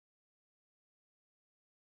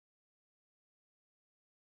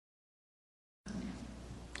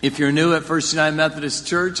If you're new at First United Methodist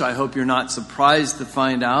Church, I hope you're not surprised to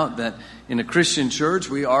find out that in a Christian church,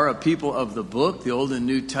 we are a people of the book, the Old and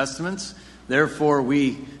New Testaments. Therefore,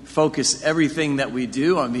 we focus everything that we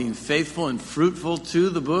do on being faithful and fruitful to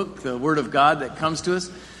the book, the Word of God that comes to us.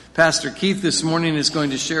 Pastor Keith this morning is going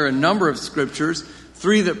to share a number of scriptures.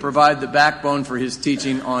 3 that provide the backbone for his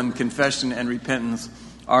teaching on confession and repentance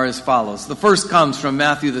are as follows. The first comes from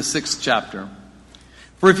Matthew, the 6th chapter.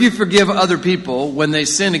 For if you forgive other people when they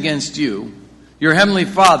sin against you, your heavenly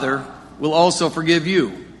Father will also forgive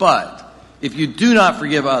you. But if you do not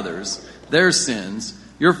forgive others their sins,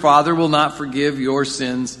 your Father will not forgive your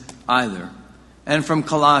sins either. And from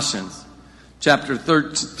Colossians chapter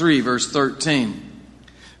 3, verse 13.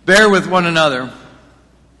 Bear with one another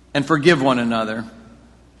and forgive one another.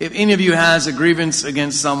 If any of you has a grievance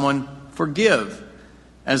against someone, forgive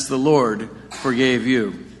as the Lord forgave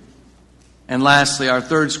you. And lastly, our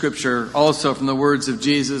third scripture, also from the words of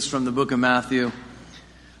Jesus from the book of Matthew.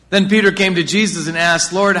 Then Peter came to Jesus and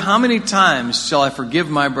asked, Lord, how many times shall I forgive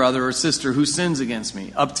my brother or sister who sins against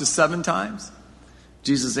me? Up to 7 times?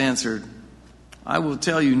 Jesus answered, I will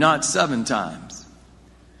tell you not 7 times,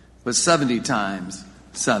 but 70 times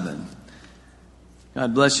 7.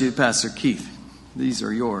 God bless you, Pastor Keith. These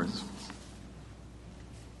are yours.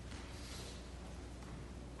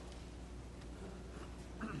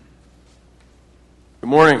 Good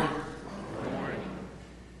morning.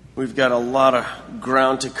 We've got a lot of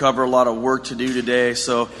ground to cover, a lot of work to do today,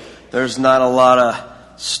 so there's not a lot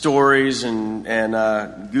of stories and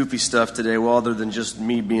goofy stuff today, well, other than just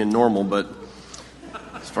me being normal, but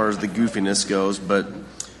as far as the goofiness goes. But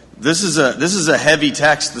this is a heavy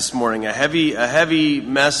text this morning, a heavy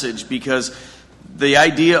message, because the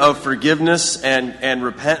idea of forgiveness and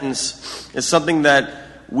repentance is something that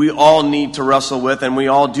we all need to wrestle with, and we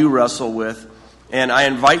all do wrestle with. And I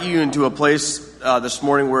invite you into a place this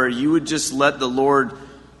morning where you would just let the Lord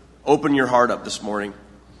open your heart up this morning.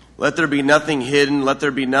 Let there be nothing hidden. Let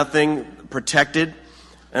there be nothing protected.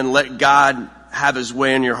 And let God have his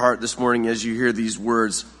way in your heart this morning as you hear these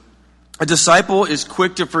words. A disciple is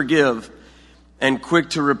quick to forgive and quick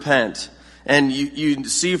to repent. And you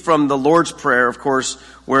see from the Lord's Prayer, of course,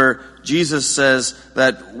 where Jesus says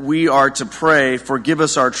that we are to pray, forgive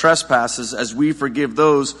us our trespasses as we forgive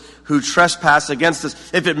those who trespass against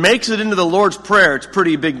us. If it makes it into the Lord's Prayer, it's a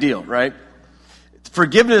pretty big deal, right?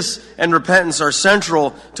 Forgiveness and repentance are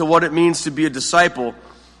central to what it means to be a disciple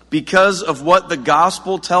because of what the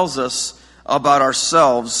gospel tells us about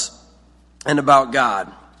ourselves and about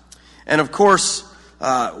God. And of course,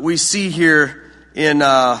 we see here in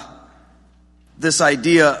this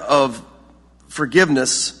idea of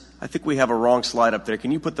forgiveness. I think we have a wrong slide up there.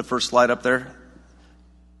 Can you put the first slide up there?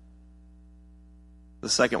 The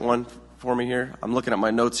second one for me here. I'm looking at my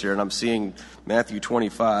notes here and I'm seeing Matthew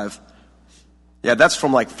 25. Yeah, that's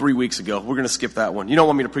from like 3 weeks ago. We're going to skip that one. You don't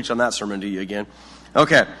want me to preach on that sermon, do you, again?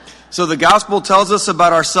 Okay. So the gospel tells us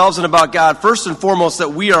about ourselves and about God. First and foremost, that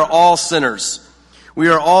we are all sinners. We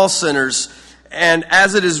are all sinners. And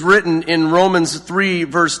as it is written in Romans 3,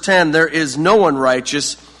 verse 10, there is no one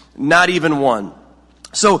righteous, not even one.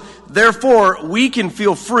 So, therefore, we can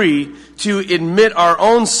feel free to admit our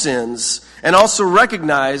own sins and also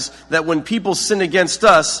recognize that when people sin against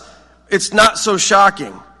us, it's not so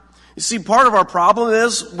shocking. You see, part of our problem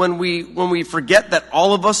is when we forget that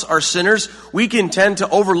all of us are sinners, we can tend to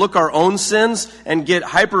overlook our own sins and get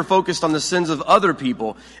hyper-focused on the sins of other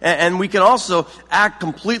people. And we can also act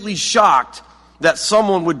completely shocked that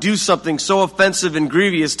someone would do something so offensive and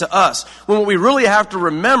grievous to us. When what we really have to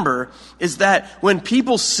remember is that when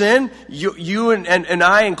people sin, you and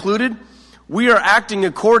I included, we are acting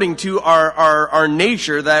according to our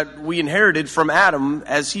nature that we inherited from Adam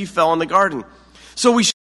as he fell in the garden. So we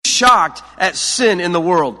should be shocked at sin in the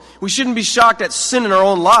world. We shouldn't be shocked at sin in our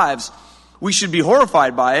own lives. We should be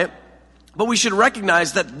horrified by it. But we should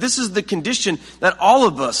recognize that this is the condition that all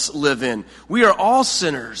of us live in. We are all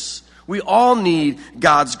sinners. We all need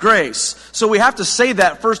God's grace. So we have to say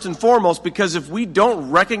that first and foremost, because if we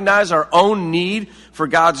don't recognize our own need for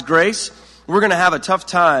God's grace, we're going to have a tough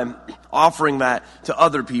time offering that to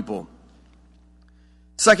other people.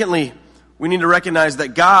 Secondly, we need to recognize that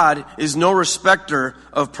God is no respecter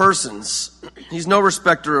of persons. He's no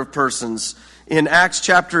respecter of persons. In Acts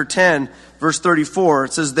chapter 10, verse 34,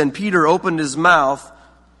 it says, Then Peter opened his mouth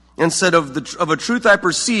and said, of a truth I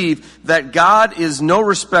perceive that God is no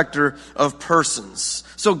respecter of persons.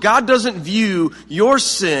 So God doesn't view your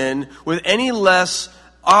sin with any less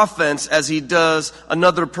offense as he does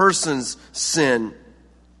another person's sin.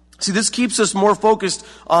 See, this keeps us more focused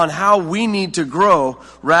on how we need to grow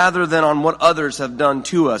rather than on what others have done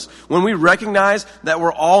to us. When we recognize that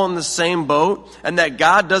we're all in the same boat and that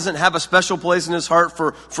God doesn't have a special place in his heart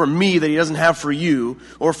for me that he doesn't have for you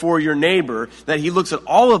or for your neighbor, that he looks at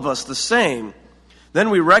all of us the same,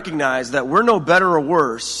 then we recognize that we're no better or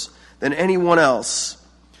worse than anyone else.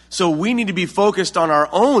 So we need to be focused on our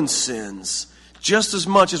own sins just as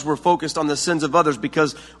much as we're focused on the sins of others,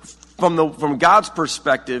 because from God's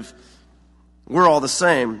perspective, we're all the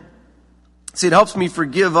same. See, it helps me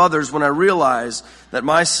forgive others when I realize that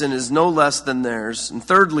my sin is no less than theirs. And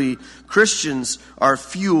thirdly, Christians are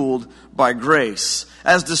fueled by grace.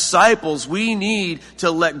 As disciples, we need to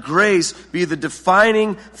let grace be the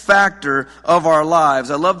defining factor of our lives.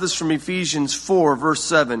 I love this from Ephesians 4, verse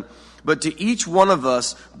 7. But to each one of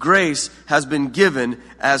us, grace has been given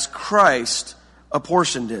as Christ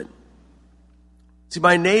apportioned it. See,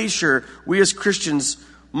 by nature, we as Christians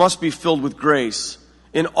must be filled with grace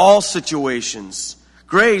in all situations.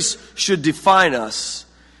 Grace should define us.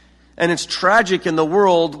 And it's tragic in the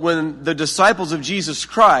world when the disciples of Jesus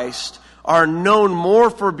Christ are known more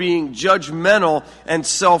for being judgmental and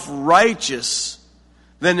self-righteous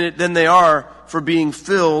than they are for being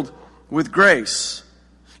filled with grace.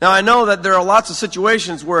 Now, I know that there are lots of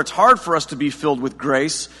situations where it's hard for us to be filled with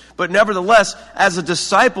grace, but nevertheless, as a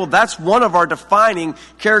disciple, that's one of our defining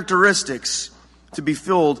characteristics, to be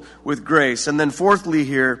filled with grace. And then fourthly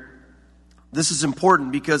here, this is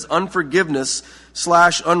important because unforgiveness /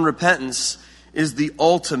 unrepentance is the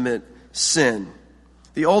ultimate sin.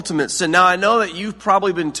 The ultimate sin. Now, I know that you've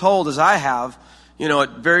probably been told, as I have, at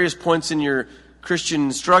various points in your Christian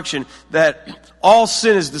instruction, that all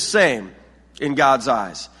sin is the same in God's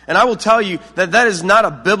eyes. And I will tell you that is not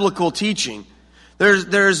a biblical teaching.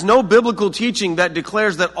 There's no biblical teaching that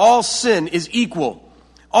declares that all sin is equal.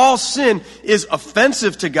 All sin is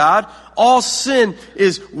offensive to God. All sin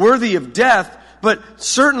is worthy of death. But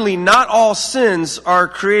certainly not all sins are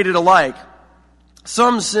created alike.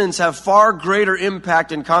 Some sins have far greater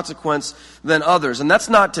impact and consequence than others. And that's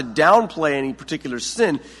not to downplay any particular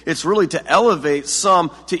sin. It's really to elevate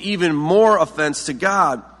some to even more offense to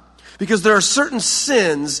God. Because there are certain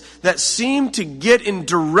sins that seem to get in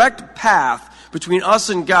direct path between us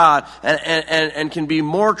and God and can be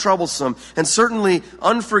more troublesome. And certainly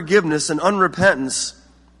unforgiveness and unrepentance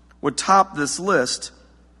would top this list.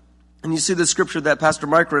 And you see the scripture that Pastor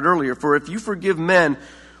Mike read earlier. For if you forgive men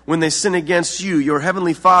when they sin against you, your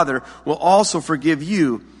heavenly Father will also forgive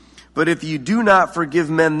you. But if you do not forgive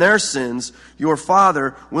men their sins, your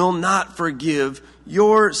Father will not forgive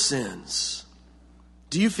your sins.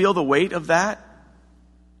 Do you feel the weight of that?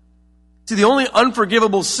 See, the only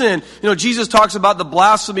unforgivable sin, Jesus talks about the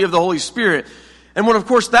blasphemy of the Holy Spirit. And what, of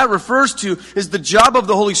course, that refers to is the job of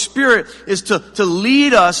the Holy Spirit is to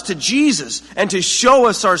lead us to Jesus and to show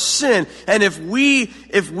us our sin. And if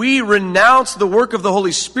we renounce the work of the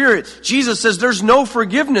Holy Spirit, Jesus says there's no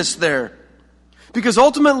forgiveness there. Because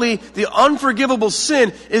ultimately, the unforgivable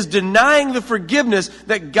sin is denying the forgiveness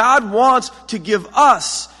that God wants to give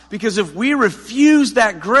us. Because if we refuse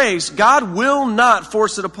that grace, God will not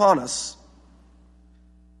force it upon us.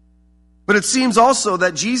 But it seems also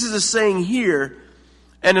that Jesus is saying here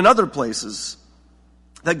and in other places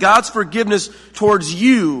that God's forgiveness towards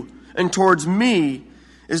you and towards me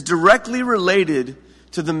is directly related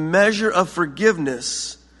to the measure of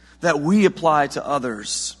forgiveness that we apply to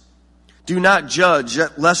others. Do not judge,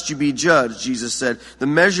 lest you be judged, Jesus said. The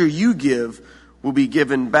measure you give will be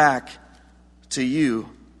given back to you.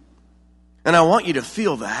 And I want you to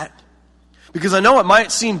feel that. Because I know it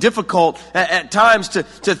might seem difficult at times to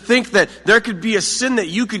think that there could be a sin that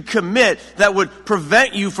you could commit that would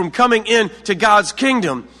prevent you from coming into God's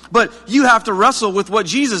kingdom. But you have to wrestle with what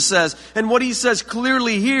Jesus says. And what he says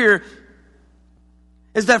clearly here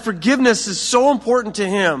is that forgiveness is so important to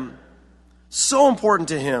him. So important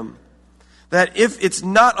to him. That if it's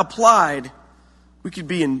not applied, we could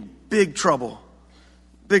be in big trouble.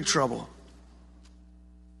 Big trouble.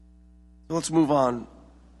 Let's move on.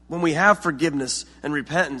 When we have forgiveness and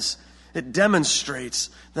repentance, it demonstrates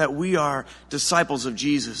that we are disciples of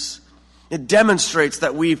Jesus. It demonstrates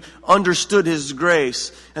that we've understood his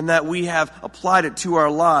grace and that we have applied it to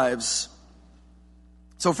our lives.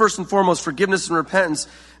 So first and foremost, forgiveness and repentance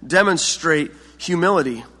demonstrate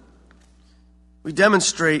humility. We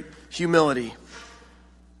demonstrate humility.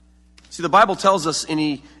 See, the Bible tells us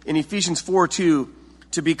in Ephesians 4:2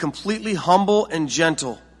 to be completely humble and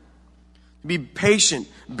gentle. Be patient,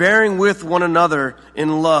 bearing with one another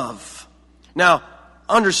in love. Now,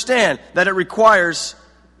 understand that it requires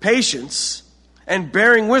patience and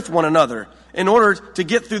bearing with one another. in order to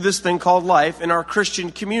get through this thing called life in our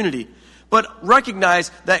Christian community. But recognize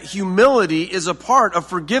that humility is a part of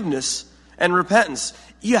forgiveness and repentance.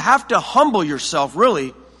 You have to humble yourself,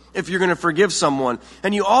 really, if you're going to forgive someone.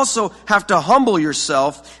 And you also have to humble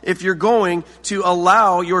yourself if you're going to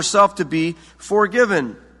allow yourself to be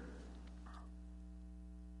forgiven.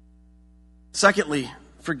 Secondly,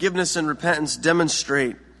 forgiveness and repentance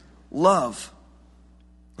demonstrate love.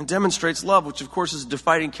 It demonstrates love, which of course is a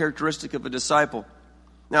defining characteristic of a disciple.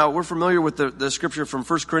 Now, we're familiar with the scripture from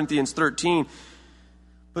 1 Corinthians 13,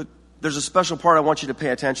 but there's a special part I want you to pay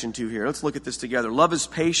attention to here. Let's look at this together. Love is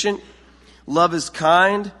patient. Love is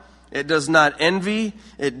kind. It does not envy.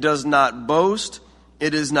 It does not boast.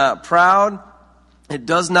 It is not proud. It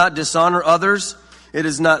does not dishonor others. It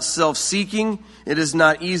is not self-seeking. It is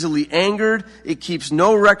not easily angered. It keeps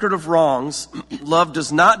no record of wrongs. Love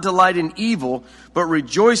does not delight in evil, but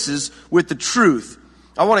rejoices with the truth.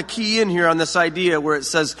 I want to key in here on this idea where it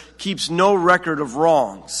says, keeps no record of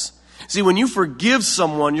wrongs. See, when you forgive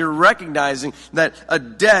someone, you're recognizing that a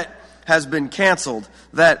debt has been canceled.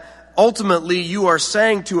 That ultimately you are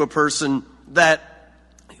saying to a person that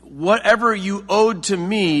whatever you owed to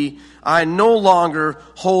me, I no longer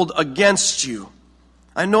hold against you.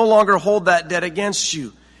 I no longer hold that debt against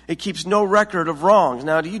you. It keeps no record of wrongs.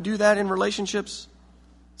 Now, do you do that in relationships?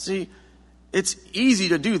 See, it's easy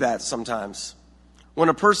to do that sometimes. When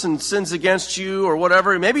a person sins against you or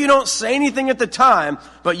whatever, maybe you don't say anything at the time,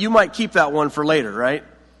 but you might keep that one for later, right?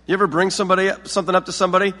 You ever bring something up to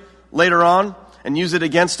somebody later on and use it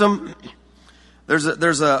against them?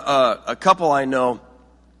 There's a couple I know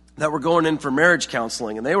that were going in for marriage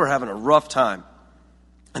counseling, and they were having a rough time.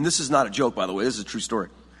 And this is not a joke, by the way. This is a true story.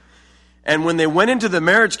 And when they went into the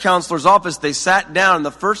marriage counselor's office, they sat down, and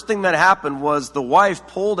the first thing that happened was the wife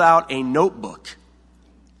pulled out a notebook.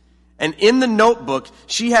 And in the notebook,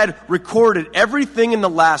 she had recorded everything in the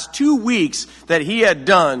last 2 weeks that he had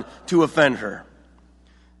done to offend her.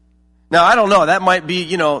 Now, I don't know. That might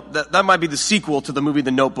be, that might be the sequel to the movie The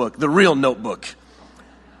Notebook, the real Notebook.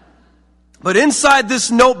 But inside this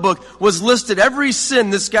notebook was listed every sin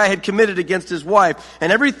this guy had committed against his wife,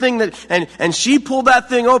 and everything that, and she pulled that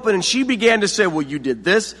thing open and she began to say, well, you did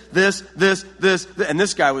this, and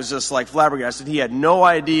this guy was just like flabbergasted. He had no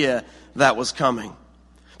idea that was coming.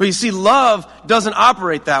 But you see, love doesn't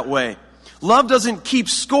operate that way. Love doesn't keep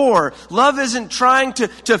score. Love isn't trying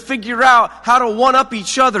to figure out how to one-up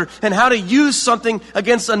each other and how to use something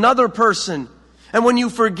against another person. And when you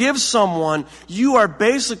forgive someone, you are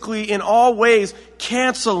basically in all ways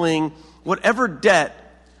canceling whatever debt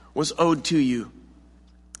was owed to you.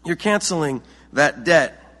 You're canceling that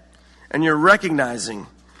debt, and you're recognizing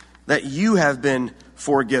that you have been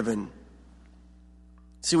forgiven.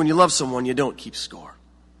 See, when you love someone, you don't keep score.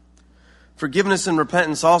 Forgiveness and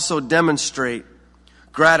repentance also demonstrate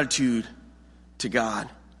gratitude to God.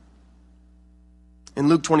 In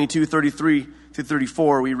Luke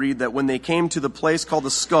 22:33-34, we read that when they came to the place called the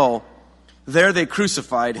Skull, there they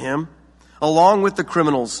crucified him, along with the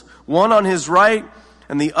criminals, one on his right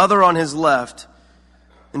and the other on his left.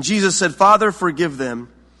 And Jesus said, Father, forgive them,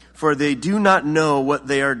 for they do not know what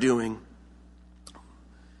they are doing.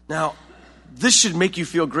 Now, this should make you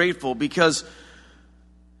feel grateful, because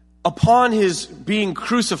upon his being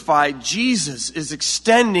crucified, Jesus is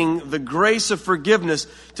extending the grace of forgiveness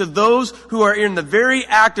to those who are in the very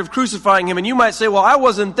act of crucifying him. And you might say, well, I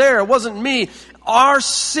wasn't there. It wasn't me. Our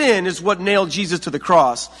sin is what nailed Jesus to the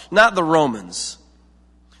cross, not the Romans,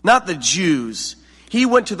 not the Jews. He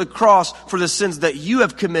went to the cross for the sins that you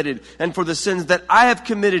have committed and for the sins that I have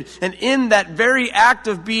committed. And in that very act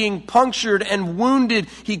of being punctured and wounded,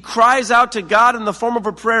 he cries out to God in the form of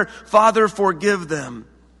a prayer, Father, forgive them.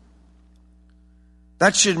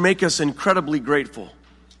 That should make us incredibly grateful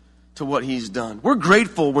to what he's done. We're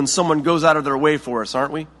grateful when someone goes out of their way for us,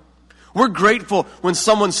 aren't we? We're grateful when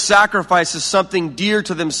someone sacrifices something dear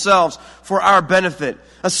to themselves for our benefit,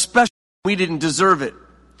 especially when we didn't deserve it.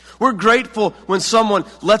 We're grateful when someone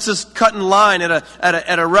lets us cut in line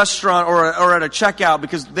at a restaurant or at a checkout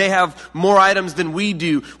because they have more items than we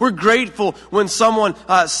do. We're grateful when someone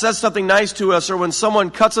says something nice to us, or when someone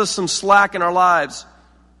cuts us some slack in our lives.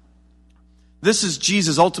 This is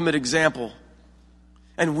Jesus' ultimate example,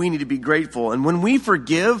 and we need to be grateful. And when we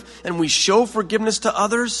forgive and we show forgiveness to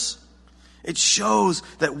others, it shows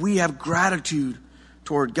that we have gratitude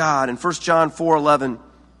toward God. In 1 John 4:11,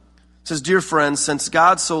 it says, Dear friends, since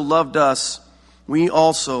God so loved us, we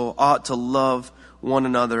also ought to love one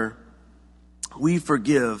another. We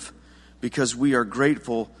forgive because we are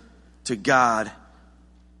grateful to God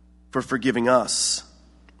for forgiving us.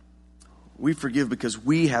 We forgive because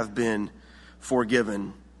we have been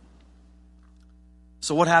forgiven.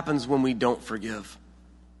 So what happens when we don't forgive?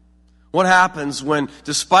 What happens when,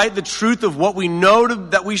 despite the truth of what we know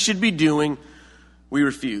that we should be doing, we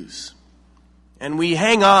refuse? And we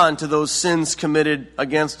hang on to those sins committed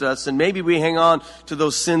against us, and maybe we hang on to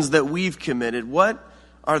those sins that we've committed. What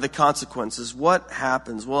are the consequences? What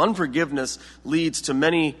happens? Well, unforgiveness leads to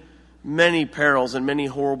many, many perils and many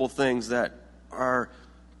horrible things that are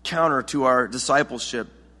counter to our discipleship.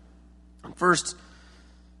 First,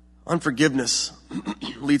 unforgiveness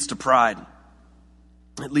leads to pride.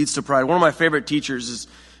 It leads to pride. One of my favorite teachers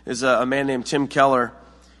is a man named Tim Keller.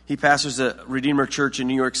 He pastors a Redeemer Church in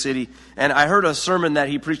New York City. And I heard a sermon that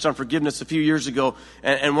he preached on forgiveness a few years ago.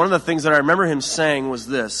 And one of the things that I remember him saying was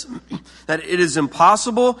this, that it is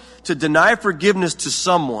impossible to deny forgiveness to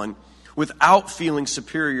someone without feeling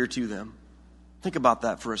superior to them. Think about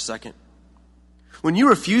that for a second. When you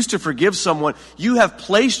refuse to forgive someone, you have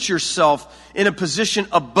placed yourself in a position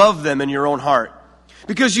above them in your own heart.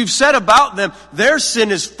 Because you've said about them, their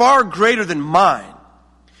sin is far greater than mine.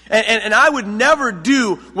 And I would never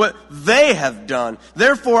do what they have done.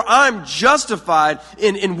 Therefore, I'm justified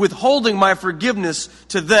in withholding my forgiveness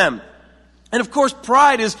to them. And of course,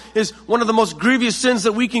 pride is one of the most grievous sins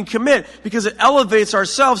that we can commit because it elevates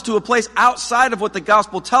ourselves to a place outside of what the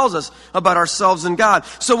gospel tells us about ourselves and God.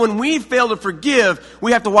 So when we fail to forgive,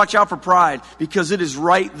 we have to watch out for pride because it is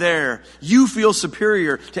right there. You feel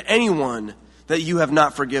superior to anyone that you have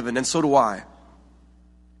not forgiven, and so do I.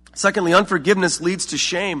 Secondly, unforgiveness leads to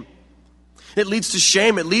shame. It leads to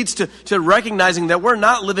shame. It leads to recognizing that we're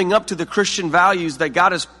not living up to the Christian values that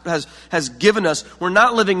God has given us. We're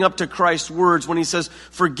not living up to Christ's words when he says,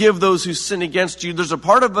 forgive those who sin against you. There's a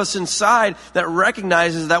part of us inside that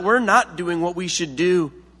recognizes that we're not doing what we should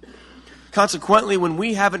do. Consequently, when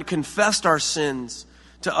we haven't confessed our sins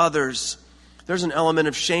to others, there's an element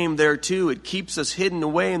of shame there too. It keeps us hidden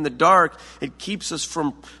away in the dark. It keeps us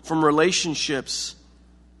from relationships.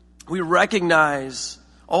 We recognize,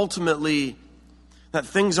 ultimately, that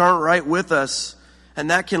things aren't right with us,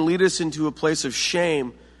 and that can lead us into a place of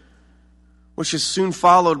shame, which is soon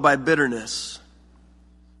followed by bitterness.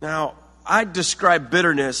 Now, I describe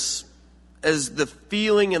bitterness as the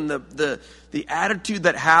feeling and the attitude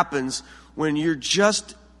that happens when you're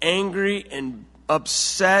just angry and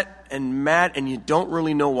upset and mad, and you don't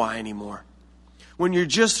really know why anymore. When you're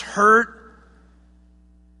just hurt,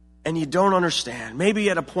 and you don't understand.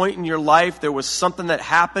 Maybe at a point in your life there was something that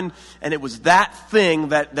happened and it was that thing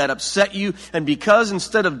that upset you. And because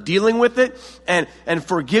instead of dealing with it and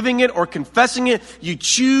forgiving it or confessing it, you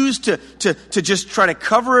choose to just try to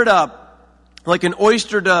cover it up like an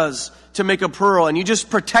oyster does to make a pearl. And you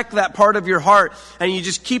just protect that part of your heart and you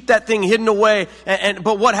just keep that thing hidden away.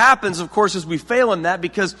 But what happens, of course, is we fail in that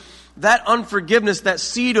because that unforgiveness, that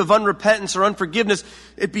seed of unrepentance or unforgiveness,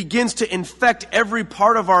 it begins to infect every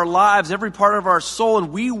part of our lives, every part of our soul,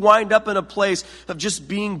 and we wind up in a place of just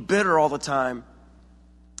being bitter all the time.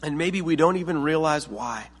 And maybe we don't even realize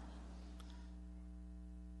why.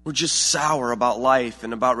 We're just sour about life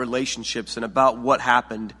and about relationships and about what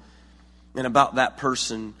happened and about that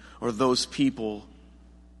person or those people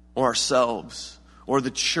or ourselves or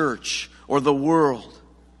the church or the world.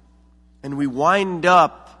 And we wind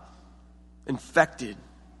up infected.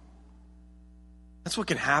 That's what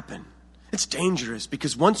can happen. It's dangerous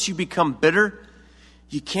because once you become bitter,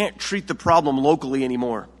 you can't treat the problem locally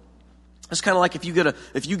anymore. It's kind of like if you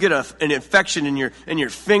get an infection in your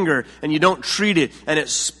finger and you don't treat it and it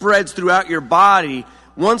spreads throughout your body.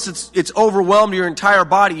 Once it's overwhelmed your entire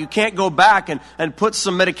body, you can't go back and put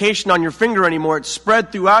some medication on your finger anymore. It's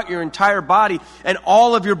spread throughout your entire body, and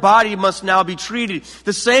all of your body must now be treated.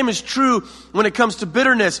 The same is true when it comes to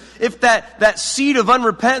bitterness. If that seed of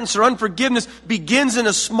unrepentance or unforgiveness begins in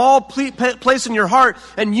a small place in your heart,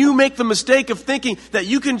 and you make the mistake of thinking that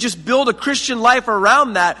you can just build a Christian life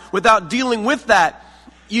around that without dealing with that,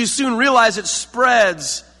 you soon realize it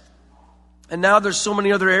spreads. And now there's so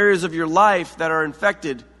many other areas of your life that are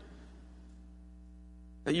infected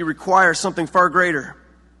that you require something far greater.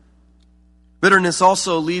 Bitterness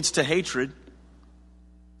also leads to hatred.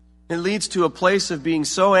 It leads to a place of being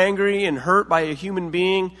so angry and hurt by a human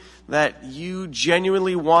being that you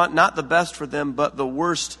genuinely want not the best for them, but the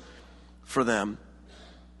worst for them.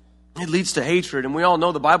 It leads to hatred. And we all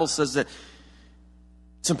know the Bible says that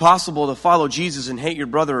it's impossible to follow Jesus and hate your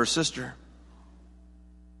brother or sister.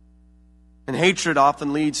 And hatred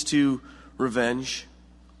often leads to revenge.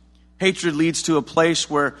 Hatred leads to a place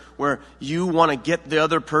where you want to get the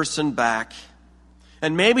other person back.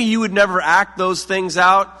 And maybe you would never act those things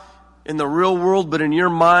out in the real world, but in your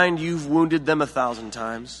mind, you've wounded them 1,000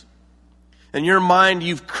 times. In your mind,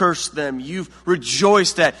 you've cursed them. You've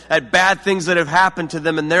rejoiced at bad things that have happened to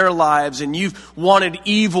them in their lives, and you've wanted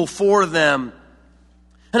evil for them.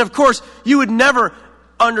 And of course, you would never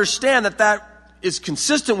understand that is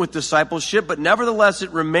consistent with discipleship, but nevertheless, it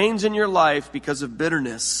remains in your life because of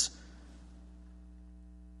bitterness.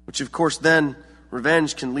 Which, of course, then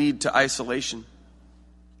revenge can lead to isolation.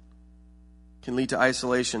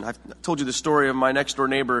 I've told you the story of my next door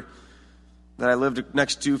neighbor that I lived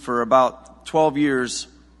next to for about 12 years.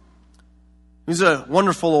 He's a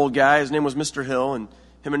wonderful old guy. His name was Mr. Hill, and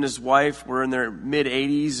him and his wife were in their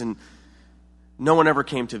mid-80s, and no one ever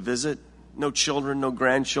came to visit. No children, no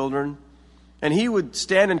grandchildren. And he would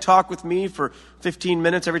stand and talk with me for 15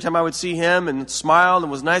 minutes every time I would see him, and smiled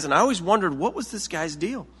and was nice. And I always wondered, what was this guy's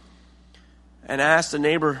deal? And I asked a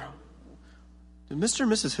neighbor, did Mr.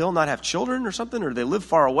 and Mrs. Hill not have children or something? Or do they live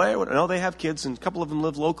far away? No, they have kids, and a couple of them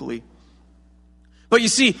live locally. But you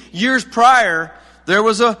see, years prior, there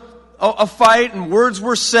was a fight, and words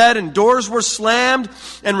were said, and doors were slammed,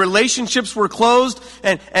 and relationships were closed,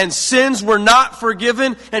 and sins were not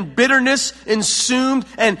forgiven, and bitterness ensued,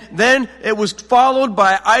 and then it was followed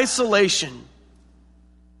by isolation.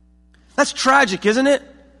 That's tragic, isn't it?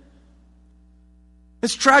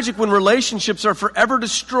 It's tragic when relationships are forever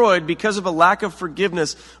destroyed because of a lack of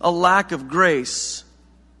forgiveness, a lack of grace.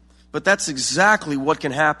 But that's exactly what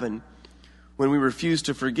can happen when we refuse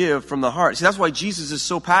to forgive from the heart. See, that's why Jesus is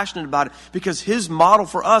so passionate about it, because his model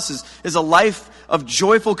for us is a life of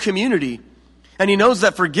joyful community. And he knows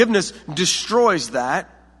that forgiveness destroys that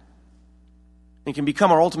and can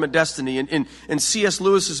become our ultimate destiny. In C.S.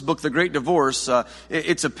 Lewis's book, The Great Divorce,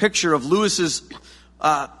 it's a picture of Lewis's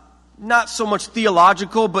not so much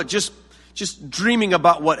theological, but just dreaming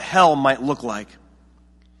about what hell might look like.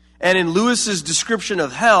 And in Lewis's description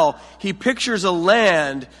of hell, he pictures a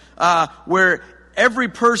land where every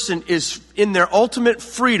person is in their ultimate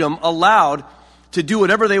freedom allowed to do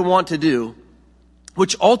whatever they want to do,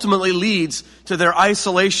 which ultimately leads to their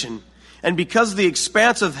isolation. And because the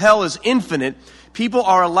expanse of hell is infinite, people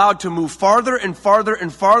are allowed to move farther and farther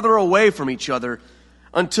and farther away from each other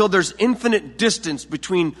until there's infinite distance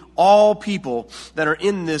between all people that are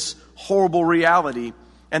in this horrible reality,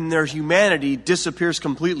 and their humanity disappears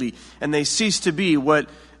completely, and they cease to be what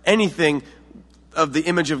anything of the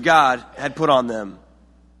image of God had put on them.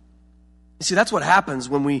 You see, that's what happens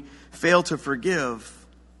when we fail to forgive.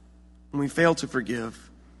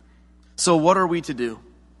 So what are we to do?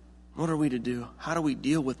 How do we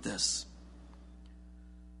deal with this?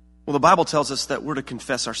 Well, the Bible tells us that we're to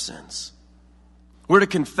confess our sins. We're to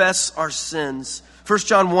confess our sins. 1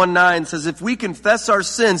 John 1:9 says, if we confess our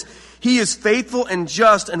sins, he is faithful and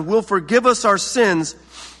just and will forgive us our sins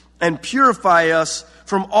and purify us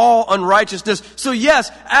from all unrighteousness. So yes,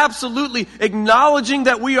 absolutely, acknowledging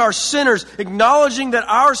that we are sinners, acknowledging that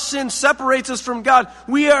our sin separates us from God,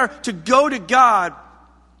 we are to go to God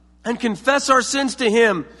and confess our sins to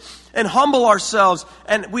him and humble ourselves.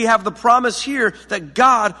 And we have the promise here that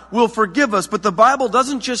God will forgive us. But the Bible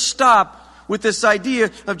doesn't just stop with this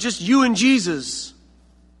idea of just you and Jesus.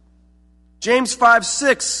 James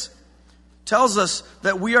 5:6 tells us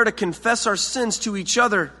that we are to confess our sins to each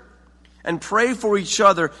other and pray for each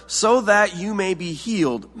other so that you may be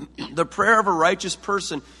healed. The prayer of a righteous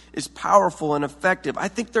person is powerful and effective. I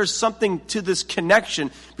think there's something to this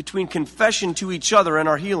connection between confession to each other and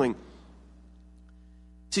our healing.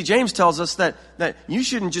 See, James tells us that you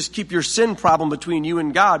shouldn't just keep your sin problem between you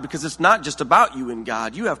and God, because it's not just about you and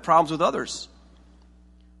God. You have problems with others.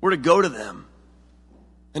 We're to go to them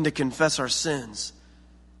and to confess our sins.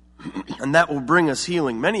 And that will bring us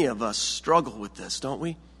healing. Many of us struggle with this, don't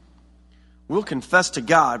we? We'll confess to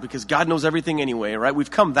God because God knows everything anyway, right?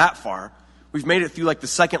 We've come that far. We've made it through like the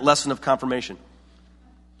second lesson of confirmation.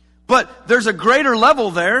 But there's a greater level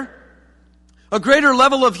there. A greater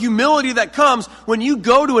level of humility that comes when you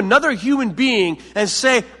go to another human being and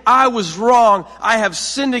say, I was wrong, I have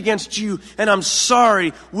sinned against you, and I'm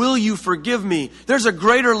sorry, will you forgive me? There's a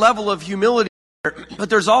greater level of humility there, but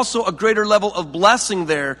there's also a greater level of blessing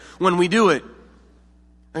there when we do it,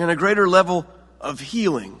 and a greater level of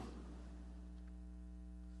healing.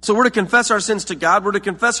 So we're to confess our sins to God, we're to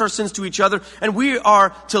confess our sins to each other, and we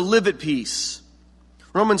are to live at peace.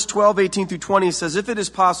 Romans 12:18-20 says, if it is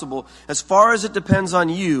possible, as far as it depends on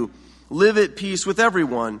you, live at peace with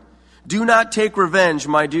everyone. Do not take revenge,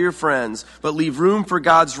 my dear friends, but leave room for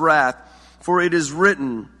God's wrath. For it is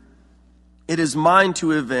written, it is mine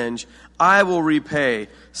to avenge, I will repay,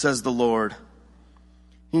 says the Lord.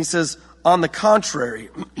 He says, on the contrary,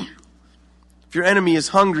 if your enemy is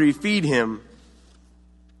hungry, feed him.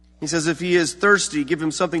 He says, if he is thirsty, give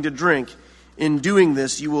him something to drink. in doing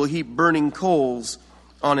this, you will heap burning coals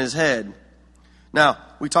on his head. Now,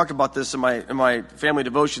 we talked about this in my family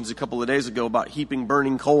devotions a couple of days ago about heaping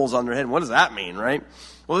burning coals on their head. What does that mean, right?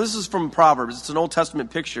 Well, this is from Proverbs. It's an Old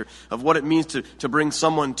Testament picture of what it means to bring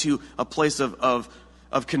someone to a place of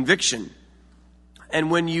conviction.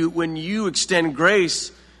 And when you extend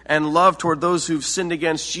grace and love toward those who've sinned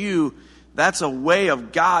against you, that's a way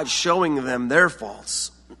of God showing them their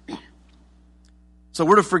faults. So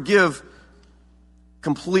we're to forgive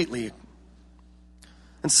completely.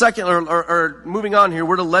 And second, or moving on here,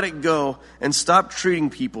 we're to let it go and stop treating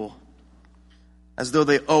people as though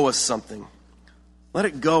they owe us something. Let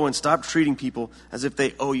it go and stop treating people as if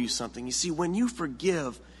they owe you something. You see, when you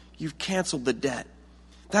forgive, you've canceled the debt.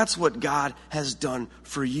 That's what God has done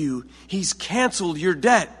for you. He's canceled your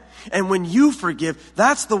debt. And when you forgive,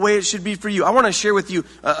 that's the way it should be for you. I want to share with you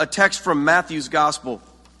a text from Matthew's Gospel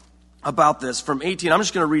about this, from 18. I'm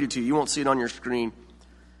just going to read it to you. You won't see it on your screen.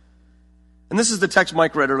 And this is the text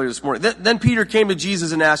Mike read earlier this morning. Then Peter came to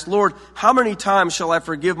Jesus and asked, Lord, how many times shall I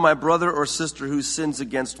forgive my brother or sister who sins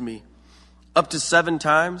against me? Up to 7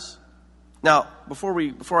 times? Now, before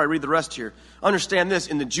I read the rest here, understand this.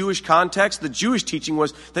 In the Jewish context, the Jewish teaching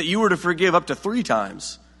was that you were to forgive up to 3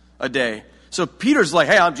 times a day. So Peter's like,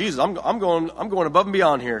 hey, I'm Jesus. I'm going above and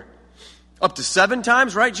beyond here. Up to 7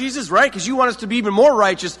 times, right, Jesus? Right? Because you want us to be even more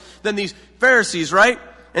righteous than these Pharisees, right?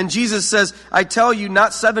 And Jesus says, I tell you,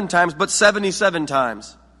 not 7 times, but 77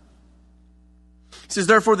 times. He says,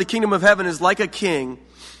 therefore, the kingdom of heaven is like a king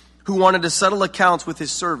who wanted to settle accounts with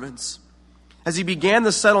his servants. As he began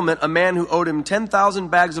the settlement, a man who owed him 10,000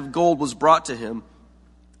 bags of gold was brought to him.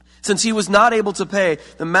 Since he was not able to pay,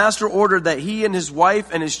 the master ordered that he and his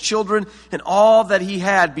wife and his children and all that he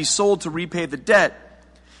had be sold to repay the debt.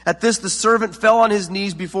 At this, the servant fell on his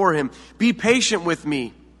knees before him. Be patient with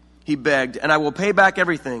me, he begged, and I will pay back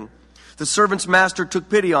everything. The servant's master took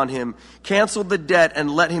pity on him, canceled the debt,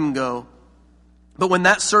 and let him go. But when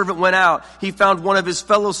that servant went out, he found one of his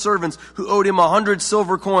fellow servants who owed him 100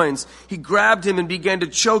 silver coins. He grabbed him and began to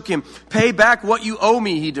choke him. Pay back what you owe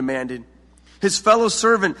me, he demanded. His fellow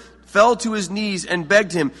servant fell to his knees and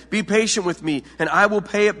begged him, be patient with me, and I will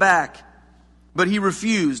pay it back. But he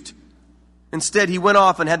refused. Instead, he went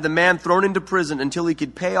off and had the man thrown into prison until he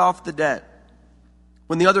could pay off the debt.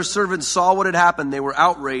 When the other servants saw what had happened, they were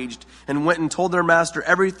outraged and went and told their master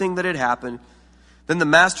everything that had happened. Then the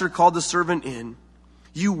master called the servant in.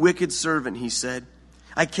 You wicked servant, he said.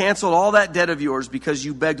 I canceled all that debt of yours because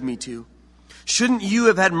you begged me to. Shouldn't you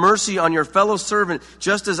have had mercy on your fellow servant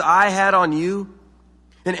just as I had on you?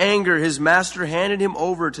 In anger, his master handed him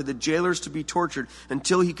over to the jailers to be tortured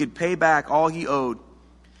until he could pay back all he owed.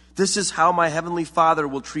 This is how my heavenly Father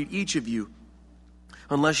will treat each of you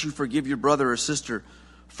unless you forgive your brother or sister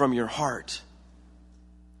from your heart.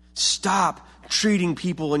 Stop treating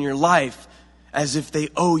people in your life as if they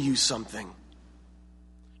owe you something.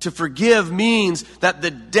 To forgive means that the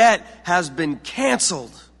debt has been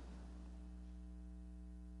canceled.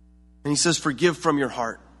 And he says, forgive from your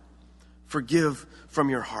heart. Forgive from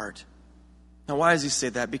your heart. Now, why does he say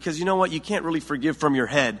that? Because you know what? You can't really forgive from your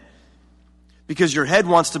head. Because your head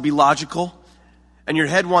wants to be logical. And your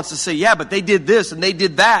head wants to say, yeah, but they did this and they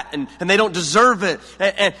did that and they don't deserve it.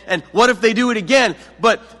 And what if they do it again?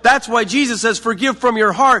 But that's why Jesus says, forgive from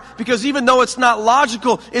your heart. Because even though it's not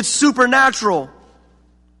logical, it's supernatural.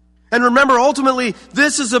 And remember, ultimately,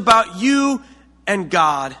 this is about you and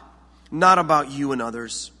God, not about you and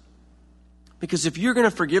others. Because if you're going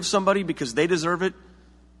to forgive somebody because they deserve it,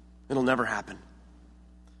 it'll never happen.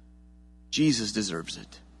 Jesus deserves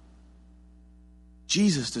it.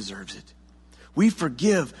 Jesus deserves it. We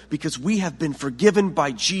forgive because we have been forgiven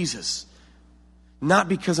by Jesus, not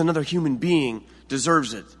because another human being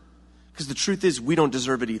deserves it. Because the truth is, we don't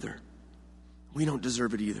deserve it either. We don't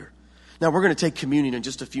deserve it either. Now, we're going to take communion in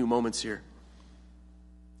just a few moments here.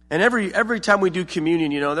 And every time we do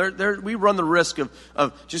communion, we run the risk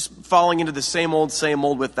of just falling into the same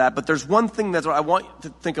old with that. But there's one thing that I want you to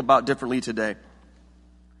think about differently today.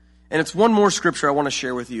 And it's one more scripture I want to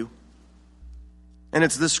share with you. And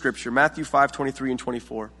it's this scripture, Matthew 5:23 and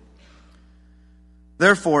 24.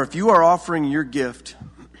 Therefore, if you are offering your gift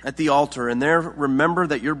at the altar and there remember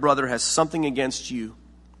that your brother has something against you,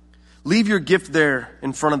 leave your gift there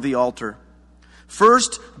in front of the altar.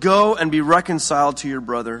 First, go and be reconciled to your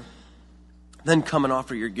brother. then come and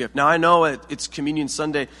offer your gift. Now, I know it's Communion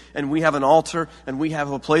Sunday, and we have an altar, and we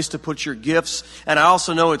have a place to put your gifts. And I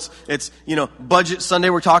also know it's Budget Sunday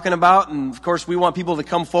we're talking about, and of course we want people to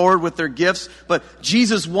come forward with their gifts. But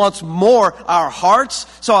Jesus wants more our hearts.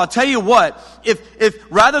 So I'll tell you what, if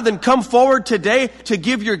rather than come forward today to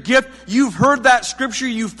give your gift, you've heard that scripture,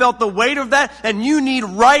 you felt the weight of that, and you need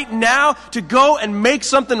right now to go and make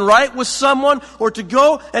something right with someone, or to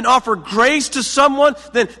go and offer grace to someone,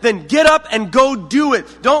 then get up and go do it.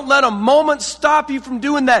 Don't let a moment stop you from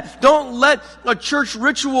doing that. Don't let a church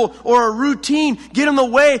ritual or a routine get in the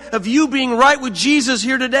way of you being right with Jesus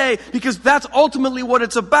here today, because that's ultimately what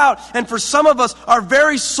it's about. And for some of us, our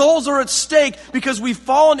very souls are at stake because we've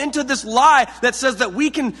fallen into this lie that says that we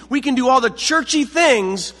can do all the churchy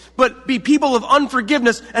things but be people of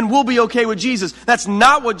unforgiveness and we'll be okay with Jesus. That's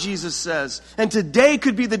not what Jesus says. And today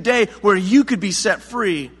could be the day where you could be set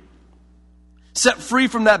free. Set free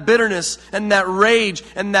from that bitterness and that rage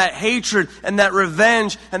and that hatred and that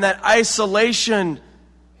revenge and that isolation,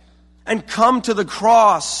 and come to the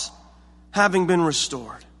cross having been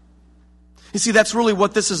restored. You see, that's really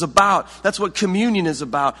what this is about. That's what communion is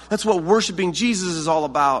about. That's what worshiping Jesus is all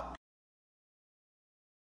about.